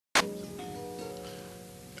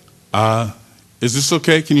Uh, is this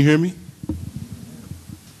okay? Can you hear me?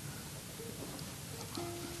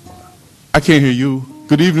 I can't hear you.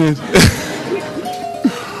 Good evening.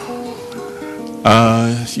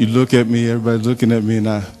 You look at me, everybody's looking at me,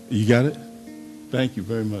 and you got it? Thank you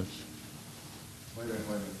very much.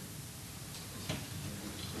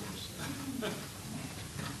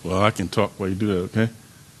 Well, I can talk while you do that, okay?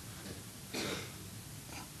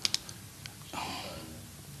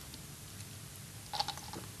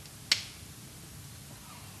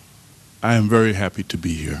 I am very happy to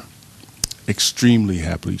be here. Extremely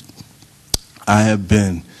happy. I have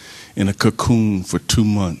been in a cocoon for 2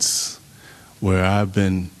 months where I've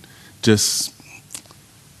been just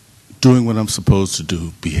doing what I'm supposed to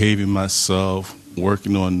do, behaving myself,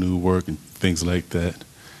 working on new work and things like that.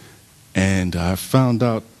 And I found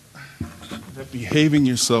out that behaving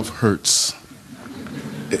yourself hurts.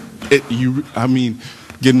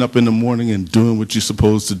 Getting up in the morning and doing what you're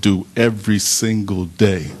supposed to do every single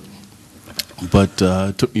day. But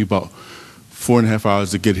it took me about 4.5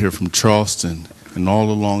 hours to get here from Charleston, and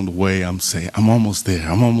all along the way I'm saying, I'm almost there,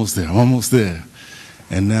 I'm almost there, I'm almost there.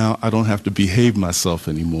 And now I don't have to behave myself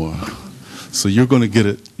anymore. So you're going to get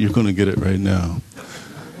it. You're going to get it right now.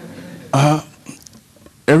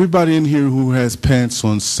 Everybody in here who has pants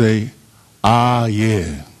on say, ah,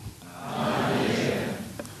 yeah. Ah, yeah.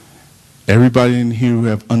 Everybody in here who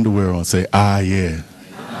have underwear on say, ah, yeah.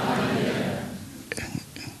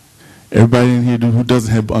 Everybody in here who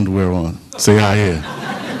doesn't have underwear on, say, ah, yeah.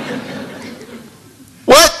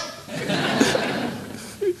 What?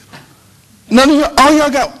 None of y'all, all y'all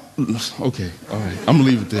got, okay, all right, I'm gonna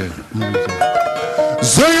leave it there.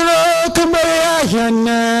 Zayana, come back,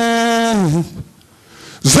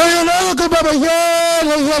 Zayana, come back,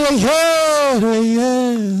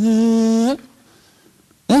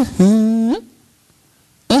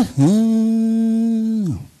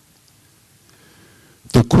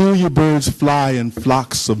 The Aquaria birds fly in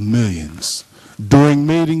flocks of millions. During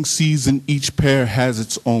mating season, each pair has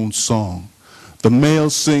its own song. The male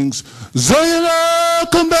sings, Zayana,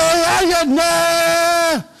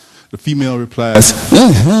 kumbayayana. The female replies,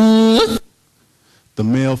 The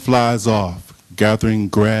male flies off, gathering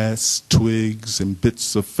grass, twigs, and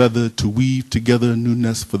bits of feather to weave together a new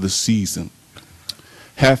nest for the season.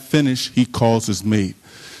 Half finished, he calls his mate,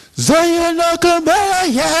 Zayana,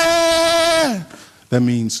 kumbayayana. That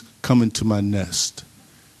means come into my nest.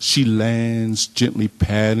 She lands, gently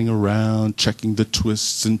padding around, checking the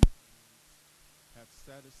twists and half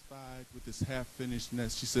satisfied with this half-finished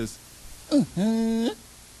nest. She says, The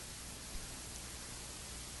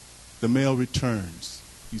male returns.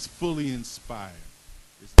 He's fully inspired.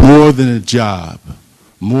 It's more than a job,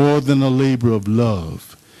 more than a labor of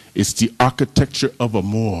love. It's the architecture of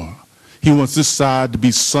amour. He wants this side to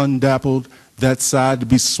be sun-dappled, that side to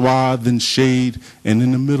be swathed in shade, and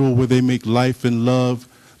in the middle where they make life and love,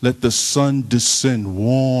 let the sun descend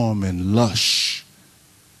warm and lush.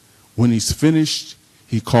 When he's finished,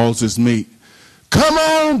 he calls his mate, Come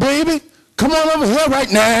on, baby, come on over here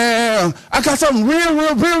right now. I got something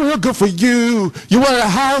real good for you. You want a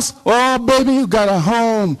house? Oh, baby, you got a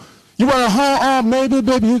home. You want a home? Oh, maybe,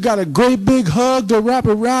 baby, you got a great big hug to wrap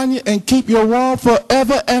around you and keep you warm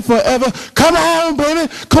forever and forever. Come on, baby.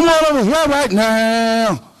 Come on over here right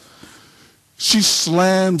now. She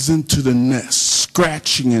slams into the nest,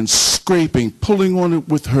 scratching and scraping, pulling on it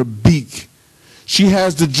with her beak. She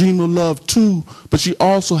has the dream of love, too, but she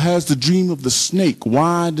also has the dream of the snake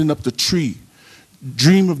winding up the tree.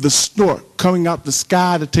 Dream of the stork coming out the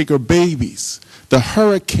sky to take her babies. The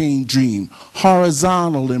hurricane dream,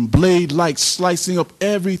 horizontal and blade-like, slicing up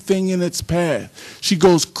everything in its path. She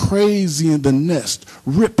goes crazy in the nest,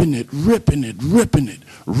 ripping it, ripping it, ripping it,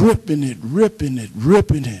 ripping it, ripping it,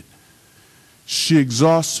 ripping it. She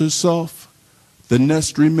exhausts herself. The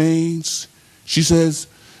nest remains. She says,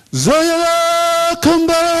 Zayana,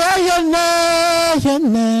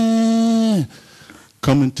 kumbayayana.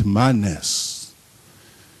 Come into my nest.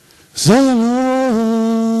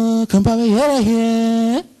 Zayana,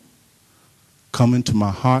 kumbayayana. Come into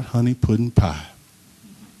my hot honey pudding pie.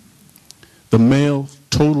 The male,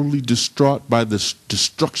 totally distraught by the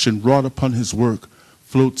destruction wrought upon his work,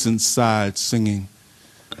 floats inside singing,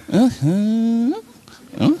 uh-huh,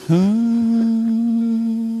 uh-huh.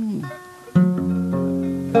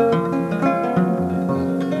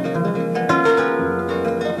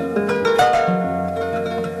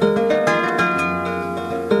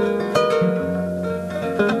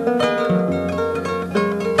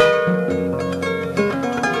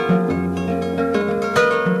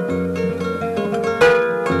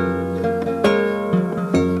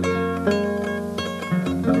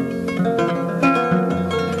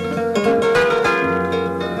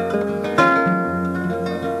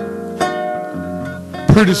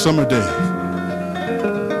 pretty summer day.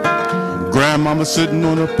 Grandmama sitting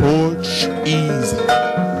on her porch, easy,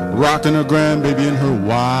 rocking her grandbaby in her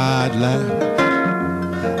wide lap.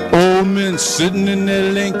 Old men sitting in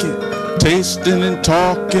their Lincoln, tasting and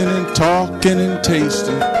talking and talking and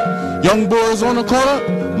tasting. Young boys on the corner,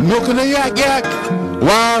 milking a yak-yak.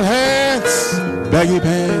 Wild hats, baggy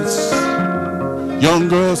pants. Young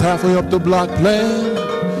girls halfway up the block playing.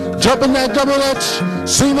 Jumping that double dutch,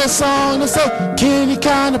 sing that song and say, can you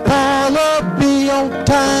kind of parlor be on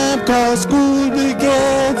time? Cause school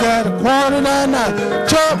begins at 8:45.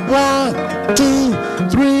 Jump 1, 2,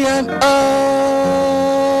 3 and up.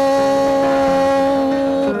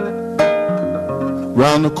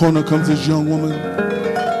 Round the corner comes this young woman,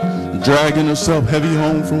 dragging herself heavy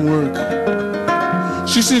home from work.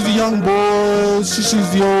 She sees the young boys, she sees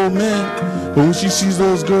the old men, but when she sees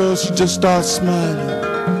those girls, she just starts smiling.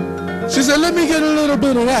 She said, let me get a little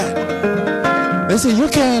bit of that. They said, you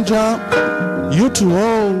can't jump, you're too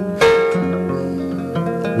old.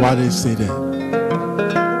 Why they say that?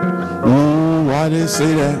 Ooh, why they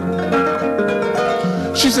say that?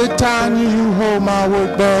 She said, Tanya, you hold my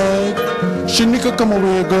work bag. Shanika, come over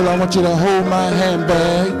here, girl, I want you to hold my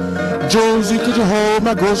handbag. Josie, could you hold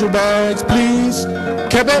my grocery bags, please?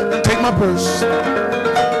 Quebec, take my purse.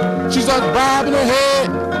 She starts bobbing her head,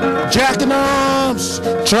 jacking her arms,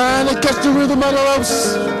 trying to catch the rhythm of the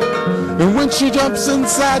ropes. And when she jumps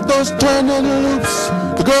inside those turning loops,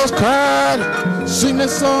 the girls cried, sing that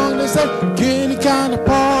song, they say, can you kind of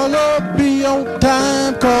parlor be on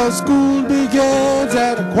time? Cause school begins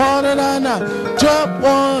at 8:45. Jump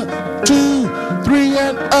 1, 2, 3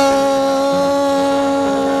 and up.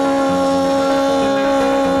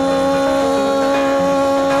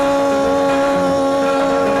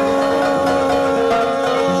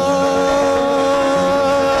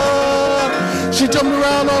 She jumped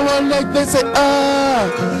around on one leg, they say,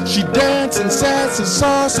 She dancing, sassy,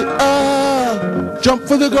 saucy, Jump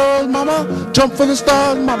for the girls, mama, jump for the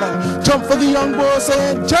stars, mama. Jump for the young boys,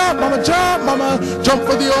 saying, jump, mama, jump, mama. Jump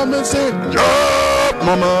for the old men, saying, jump,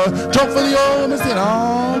 mama. Jump for the old men, saying,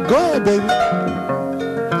 oh, go ahead, baby.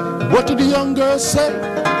 What did the young girls say?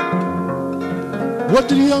 What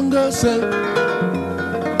did the young girls say?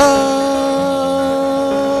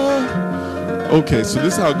 Okay, so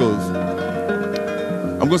this is how it goes.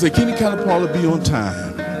 I'm going to say, can you kind of Paula be on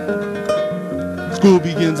time? School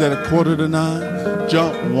begins at 8:45.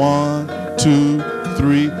 Jump 1, 2,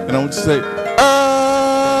 3. And I want you to say,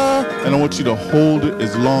 and I want you to hold it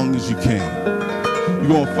as long as you can. You're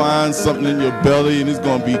going to find something in your belly and it's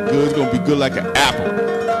going to be good. It's going to be good like an apple.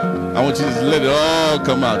 I want you to just let it all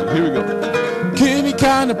come out. Here we go. Can you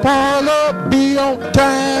kind of Paula be on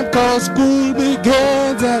time? Cause school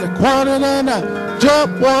begins at 8:45.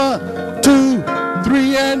 Jump 1, 2,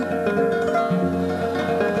 3 and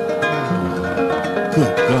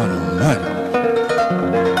good God Almighty.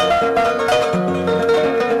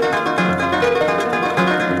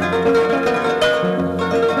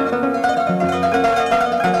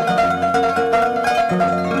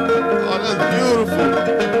 Oh, that's beautiful.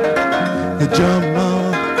 Jump,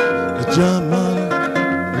 mama, jump, mama,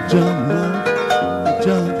 jump, mama,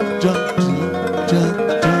 jump, jump, jump, jump.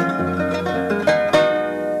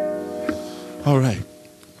 All right.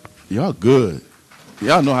 Y'all good.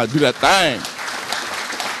 Y'all know how to do that thing.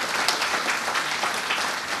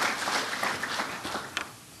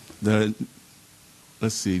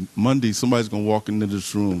 Let's see, Monday, somebody's going to walk into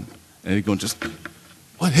this room and they're going to just,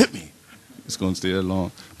 what hit me? It's going to stay that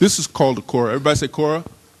long. This is called a kora. Everybody say kora?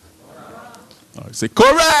 All right, say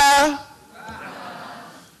kora!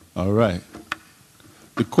 All right.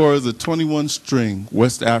 The kora is a 21-string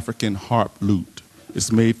West African harp lute.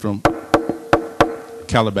 It's made from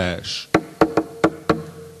calabash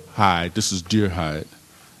hide. This is deer hide.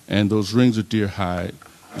 And those rings are deer hide.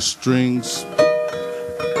 The strings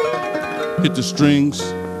hit the strings,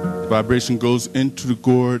 the vibration goes into the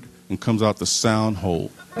gourd and comes out the sound hole.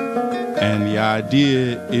 And the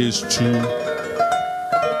idea is to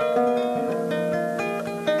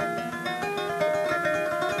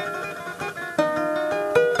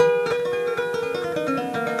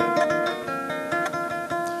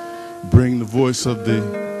bring the voice of the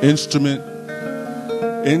instrument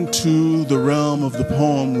into the realm of the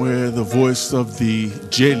poem where the voice of the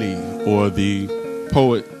jeli or the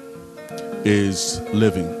poet is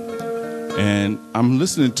living. And I'm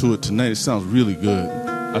listening to it tonight. It sounds really good.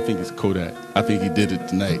 I think it's Kodak. I think he did it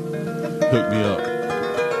tonight. Hooked me up.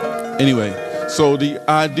 Anyway, so the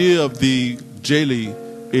idea of the jeli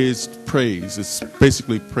is praise. It's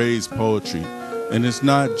basically praise poetry. And it's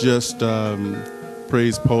not just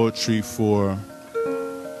praise poetry for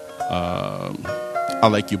I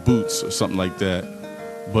like your boots or something like that.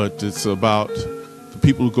 But it's about the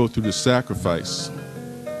people who go through the sacrifice.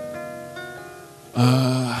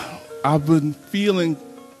 I've been feeling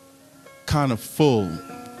kind of full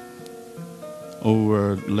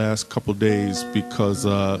over the last couple days because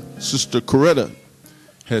Sister Coretta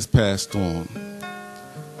has passed on.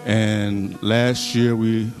 And last year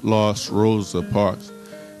we lost Rosa Parks.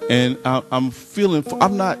 And I don't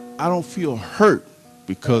feel hurt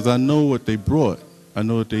because I know what they brought. I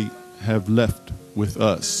know what they have left with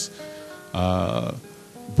us.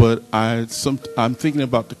 But I'm thinking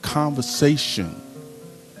about the conversation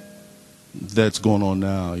that's going on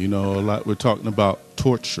now. You know, a lot, we're talking about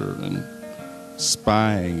torture and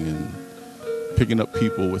spying and picking up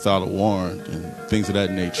people without a warrant and things of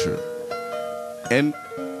that nature. And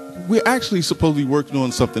we're actually supposed to be working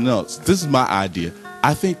on something else. This is my idea.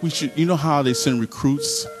 I think we should, you know how they send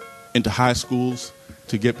recruits into high schools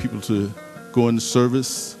to get people to go into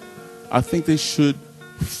service? I think they should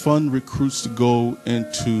fund recruits to go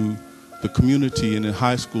into the community and in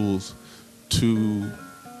high schools to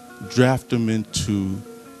draft them into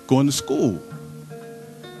going to school.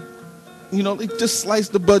 You know, they just slice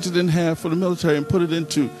the budget in half for the military and put it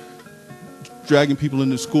into dragging people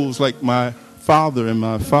into schools. Like my father and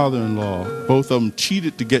my father-in-law, both of them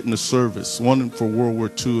cheated to get into service, one for World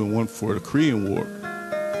War II and one for the Korean War.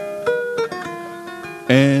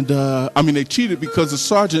 And, they cheated because the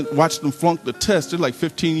sergeant watched them flunk the test. They're like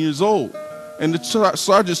 15 years old. And the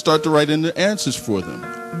sergeant started to write in the answers for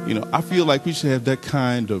them. You know, I feel like we should have that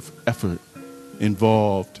kind of effort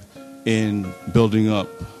involved in building up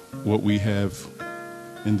what we have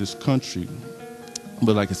in this country.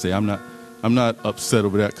 But like I say, I'm not upset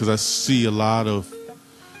over that because I see a lot of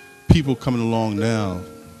people coming along now.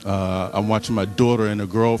 I'm watching my daughter and her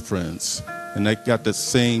girlfriends, and they got that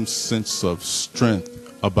same sense of strength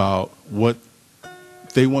about what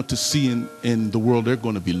they want to see in the world they're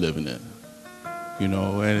going to be living in. You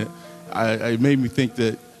know, and it made me think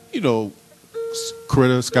that, you know,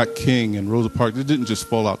 Coretta Scott King and Rosa Parks, they didn't just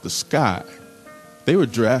fall out the sky. They were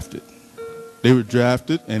drafted. They were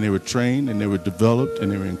drafted, and they were trained, and they were developed,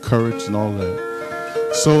 and they were encouraged, and all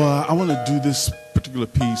that. So I want to do this particular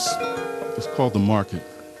piece. It's called The Market.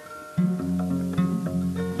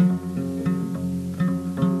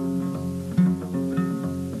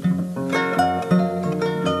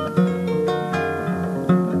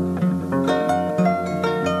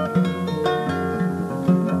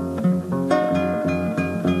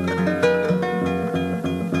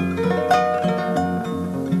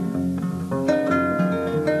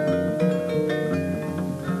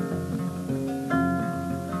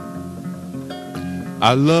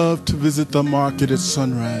 I love to visit the market at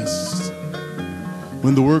sunrise.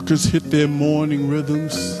 When the workers hit their morning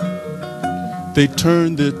rhythms, they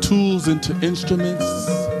turn their tools into instruments.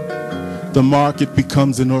 The market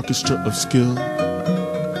becomes an orchestra of skill.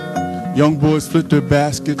 Young boys flip their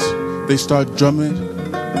baskets, they start drumming.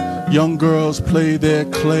 Young girls play their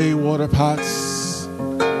clay water pots.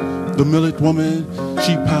 The millet woman,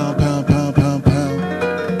 she pound, pound, pound, pound, pound.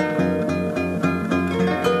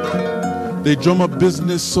 They drum up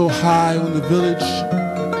business so high on the village.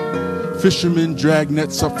 Fishermen drag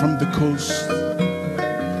nets up from the coast.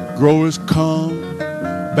 Growers come,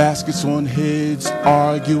 baskets on heads,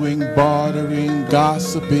 arguing, bartering,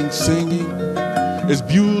 gossiping, singing. As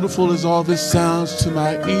beautiful as all this sounds to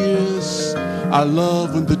my ears, I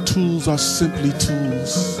love when the tools are simply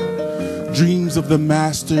tools. Dreams of the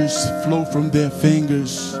masters flow from their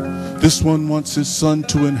fingers. This one wants his son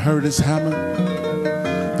to inherit his hammer.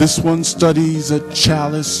 This one studies a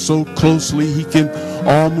chalice so closely he can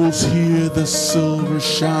almost hear the silver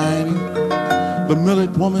shining. The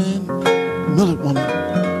millet woman,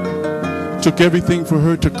 took everything for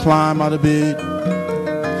her to climb out of bed,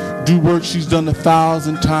 do work she's done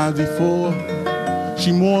 1,000 times before.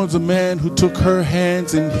 She mourns a man who took her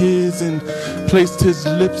hands in his and placed his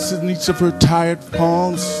lips in each of her tired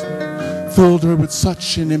palms, filled her with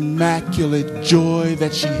such an immaculate joy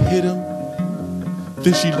that she hid him.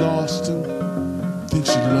 Then she lost him, then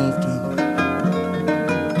she loved him.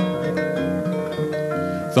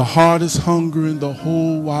 The hardest hunger in the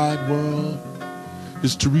whole wide world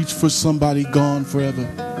is to reach for somebody gone forever.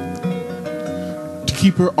 To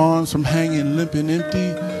keep her arms from hanging limp and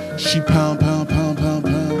empty, she pound, pound, pound, pound,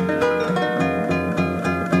 pound.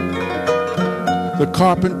 The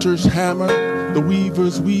carpenter's hammer, the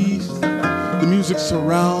weaver's weave, the music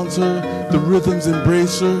surrounds her, the rhythms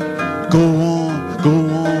embrace her. Go on, go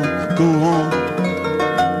on, go on.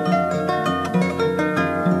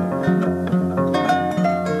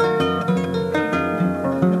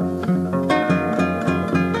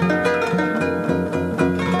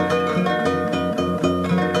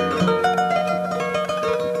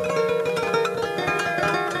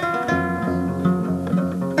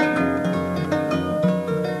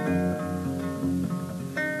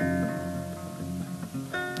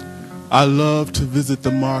 I love to visit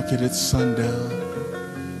the market at sundown.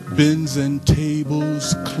 Bins and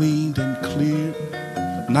tables cleaned and cleared.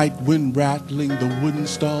 Night wind rattling the wooden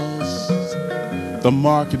stalls. The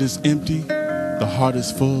market is empty, the heart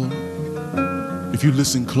is full. If you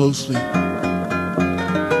listen closely,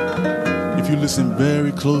 if you listen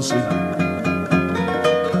very closely,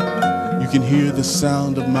 you can hear the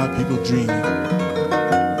sound of my people dreaming.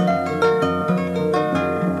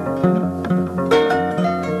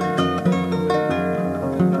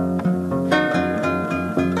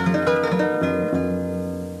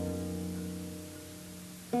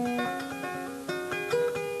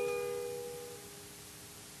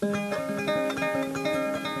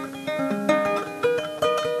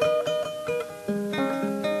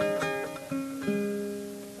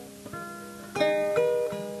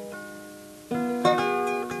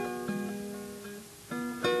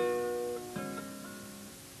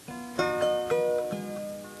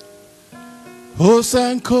 Oh,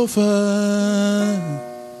 Sankofa,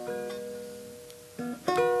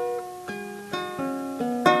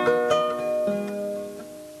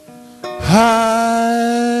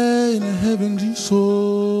 high in the heavens you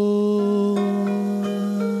soar.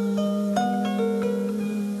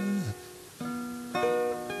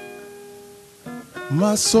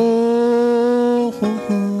 My soul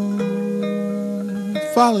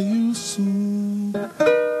follow you soon.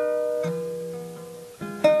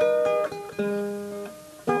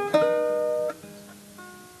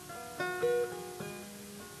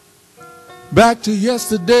 Back to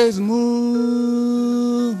yesterday's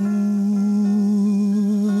moon.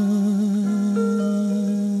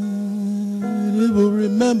 It will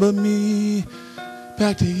remember me.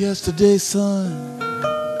 Back to yesterday's sun.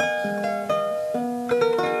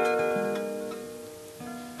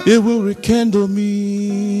 It will rekindle me.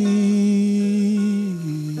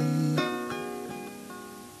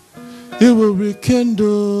 It will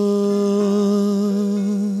rekindle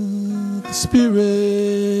the spirit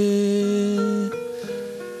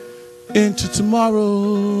into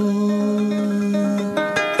tomorrow.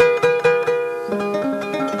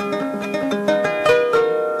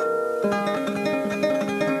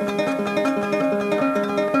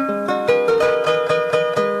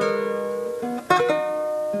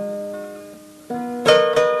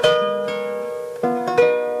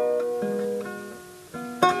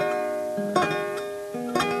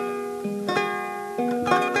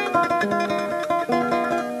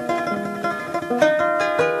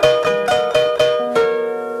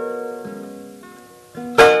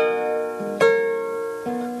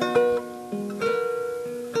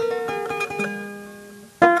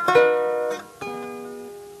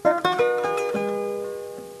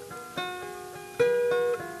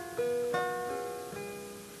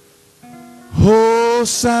 Oh,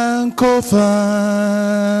 Sankofa,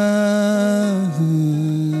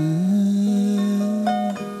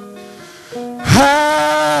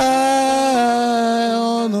 high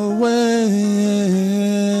on the wing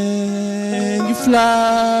you fly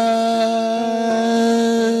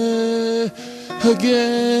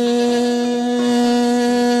again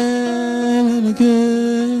and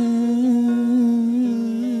again.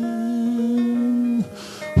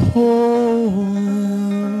 Oh,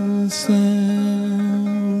 Sankofa.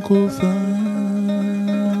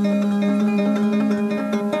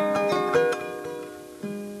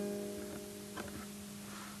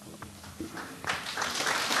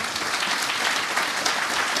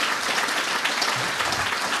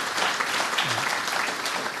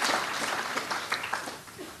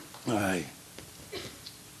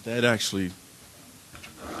 That actually,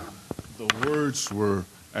 the words were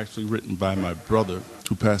actually written by my brother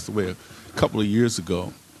who passed away a couple of years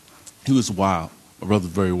ago. He was wild. My brother's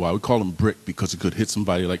very wild. We call him Brick because he could hit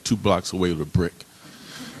somebody like 2 blocks away with a brick.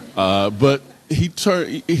 But he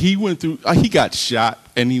went through, he got shot,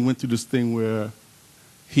 and he went through this thing where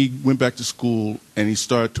he went back to school and he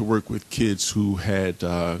started to work with kids who had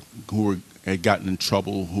gotten in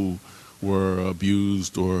trouble, who were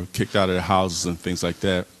abused or kicked out of their houses and things like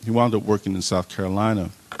that. He wound up working in South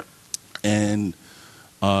Carolina. And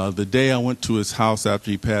the day I went to his house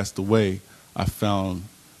after he passed away, I found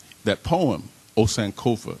that poem, O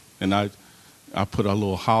Sankofa, and I put a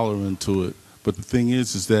little holler into it. But the thing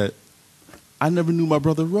is that I never knew my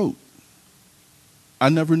brother wrote. I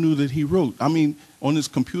never knew that he wrote. I mean, on his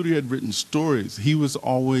computer he had written stories. He was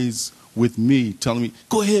always with me, telling me,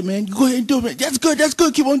 "Go ahead, man. You go ahead and do it. That's good. That's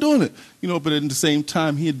good. Keep on doing it." You know. But at the same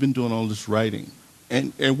time, he had been doing all this writing,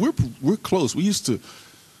 and we're close. We used to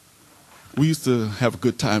have a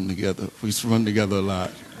good time together. We used to run together a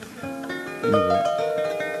lot. Anyway.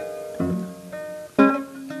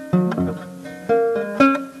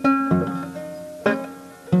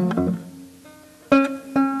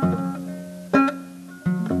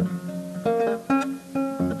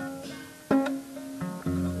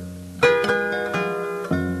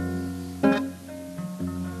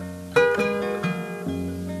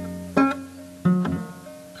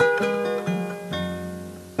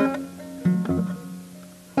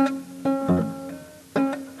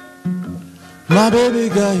 My baby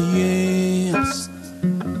got yams.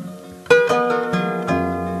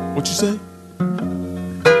 What you say?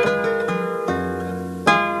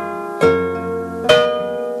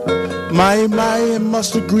 My and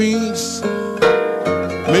mustard greens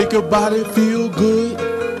make your body feel good.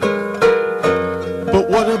 But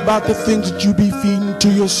what about the things that you be feeding to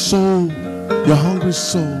your soul, your hungry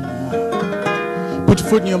soul? Put your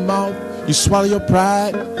foot in your mouth, you swallow your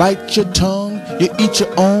pride, bite your tongue, you eat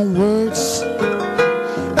your own words.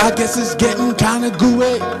 I guess it's getting kinda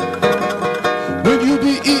gooey when you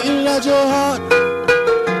be eating at your heart.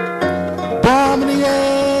 Bomb in the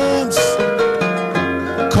yams,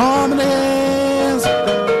 calm in the hands.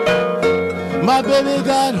 My baby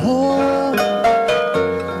got home,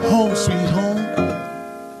 home sweet home.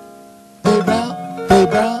 They bow, they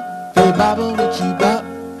bobble with you bop.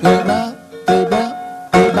 They bow, they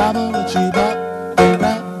bobble with you bop. They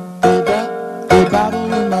bow, they bobble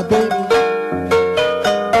with my baby.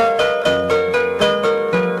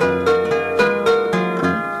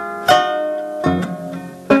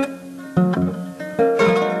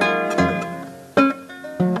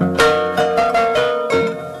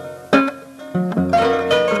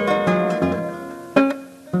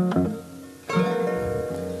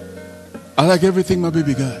 I like everything my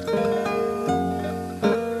baby got.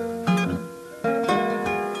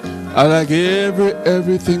 I like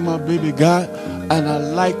everything my baby got, and I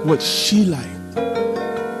like what she like.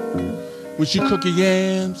 When she cook her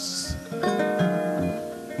yams,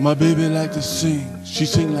 my baby like to sing. She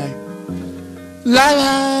sing like la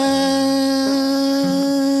la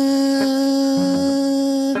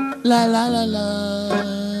la la la la.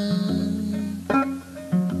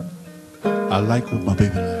 I like what my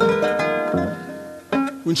baby like.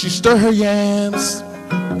 When she stir her yams,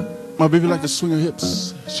 my baby like to swing her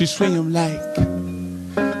hips. She swing them like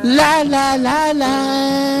la la la la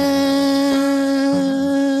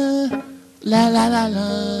la la la la.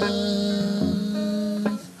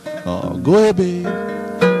 Oh, go ahead, babe.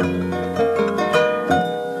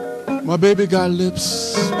 My baby got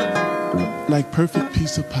lips like perfect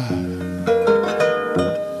piece of pie.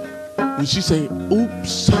 When she say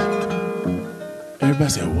oops, everybody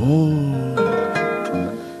say whoa.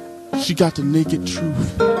 She got the naked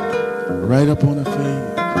truth right up on her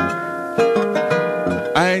face.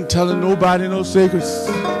 I ain't telling nobody no secrets,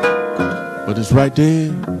 but it's right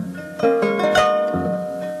there.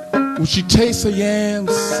 When she tastes her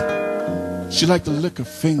yams, she like to lick her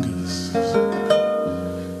fingers.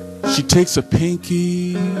 She takes her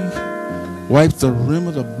pinky, wipes the rim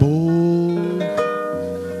of the bowl,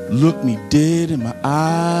 look me dead in my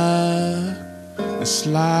eye, and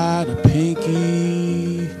slide her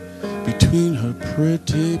pinky between her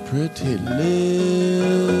pretty, pretty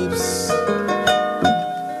lips.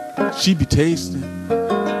 She be tasting,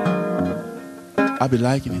 I be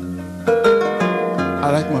liking it. I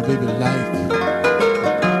like my baby like.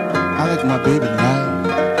 I like my baby like.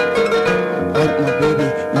 I like my baby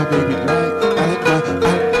like. I like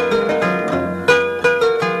my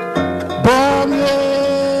bomb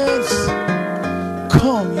yes,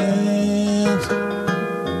 come yes.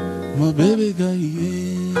 My baby got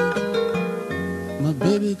yeah. My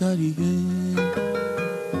baby got yeah.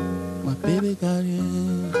 My baby got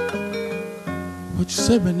yeah. What you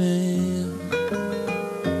say, Renee?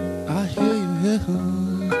 I hear you here.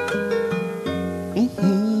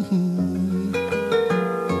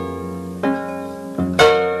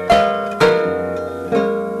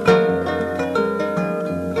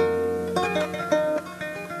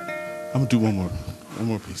 I'm gonna do one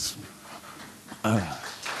more piece.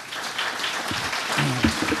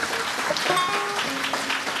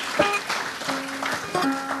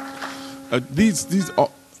 These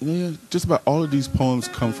all, yeah, just about all of these poems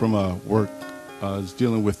come from work is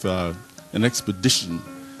dealing with an expedition,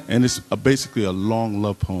 and it's basically a long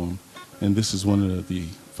love poem, and this is one of the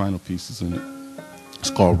final pieces in it. It's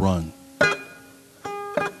called Run.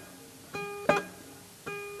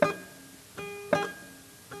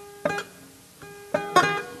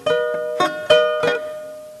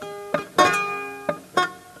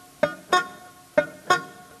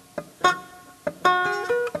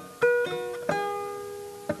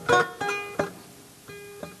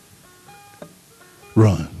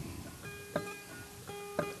 Run.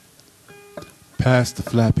 Past the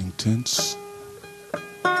flapping tents,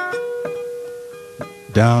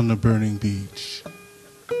 down the burning beach,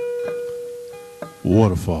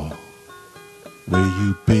 waterfall, where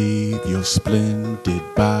you bathe your splendid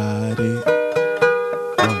body.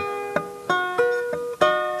 Run.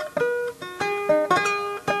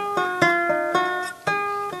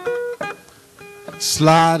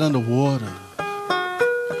 Slide underwater,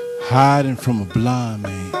 hiding from a blind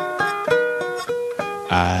man.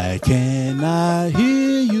 I cannot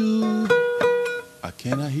hear you. I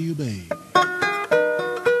cannot hear you, baby.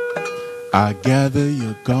 I gather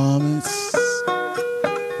your garments,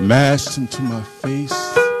 mashed into my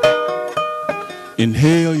face.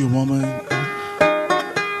 Inhale you, woman,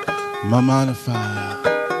 my mind on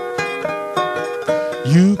fire.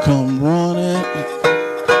 You come running,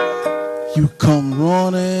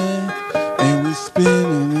 and we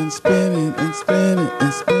spinning and spinning and spinning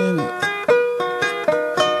and spinning.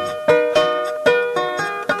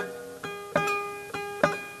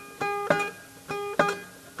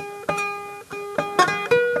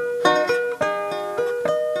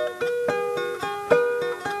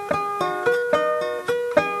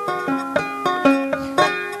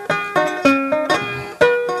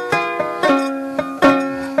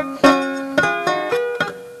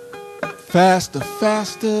 Faster,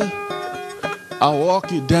 faster, I'll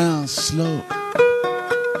walk you down slow.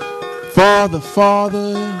 Farther,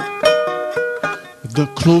 farther, the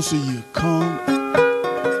closer you come.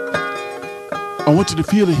 I want you to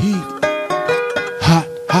feel the heat. Hot,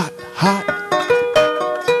 hot, hot.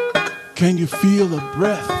 Can you feel the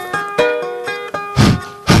breath?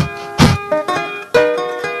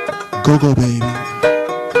 Go, go, baby.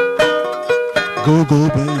 Go, go,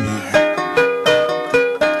 baby.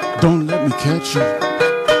 Don't let me catch you.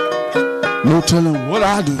 No telling what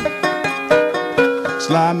I do.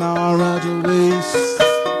 Slide my arm around your waist,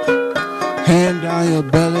 hand down your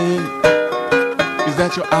belly. Is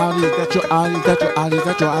that your Audi? Is that your Audi? Is that your Audi? Is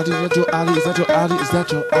that your Audi? Is that your Audi? Is that your Audi? Is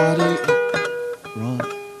that your Audi? Run.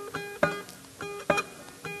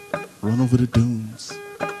 Run over the dunes.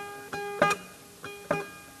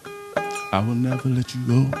 I will never let you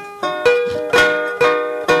go.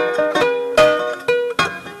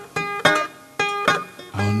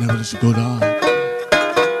 I'll never let you go down.